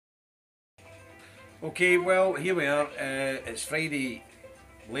Okay, well, here we are. It's Friday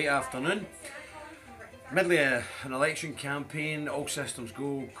late afternoon. Middle of an election campaign, all systems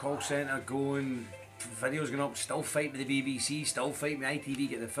go, call centre going, videos going up, still fighting with the BBC, still fighting with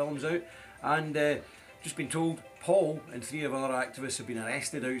ITV, get the films out. And just been told Paul and three of other activists have been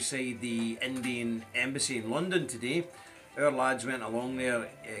arrested outside the Indian embassy in London today. Our lads went along there,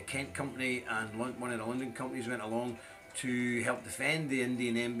 Kent Company and one of the London companies went along to help defend the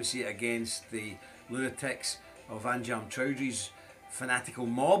Indian embassy against the lunatics of Anjam Chowdhury's fanatical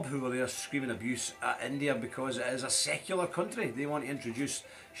mob who were there screaming abuse at India because it is a secular country. They want to introduce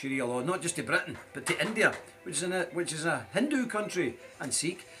Sharia law not just to Britain but to India, which is a Hindu country and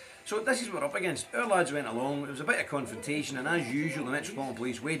Sikh. So this is what we're up against. Our lads went along, it was a bit of confrontation, and as usual the Metropolitan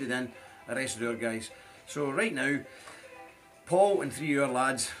Police waded in, arrested our guys. So right now Paul and three of our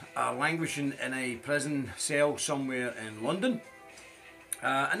lads are languishing in a prison cell somewhere in London.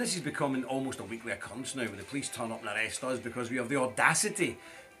 And this is becoming almost a weekly occurrence now, where the police turn up and arrest us because we have the audacity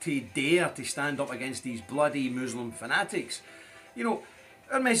to dare to stand up against these bloody Muslim fanatics. You know,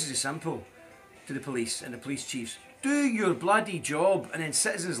 our message is simple to the police and the police chiefs. Do your bloody job, and then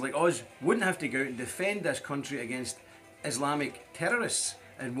citizens like us wouldn't have to go out and defend this country against Islamic terrorists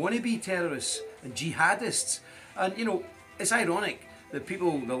and wannabe terrorists and jihadists. And you know, it's ironic that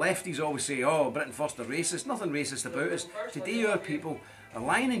people, the lefties always say, oh, Britain first are racist. Nothing racist about us. Today our people are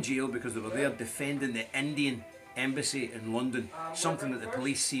lying in jail because they were there defending the Indian embassy in London, something that the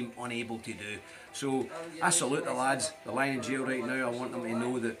police seem unable to do. So I salute the lads. They're lying in jail right now. I want them to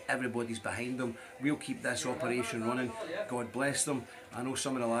know that everybody's behind them. We'll keep this operation running. God bless them. I know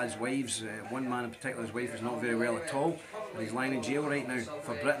some of the lads' wives, one man in particular, his wife is not very well at all, and he's lying in jail right now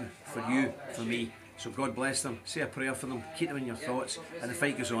for Britain, for you, for me. So God bless them. Say a prayer for them. Keep them in your thoughts. And the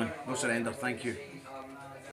fight goes on. No surrender. Thank you.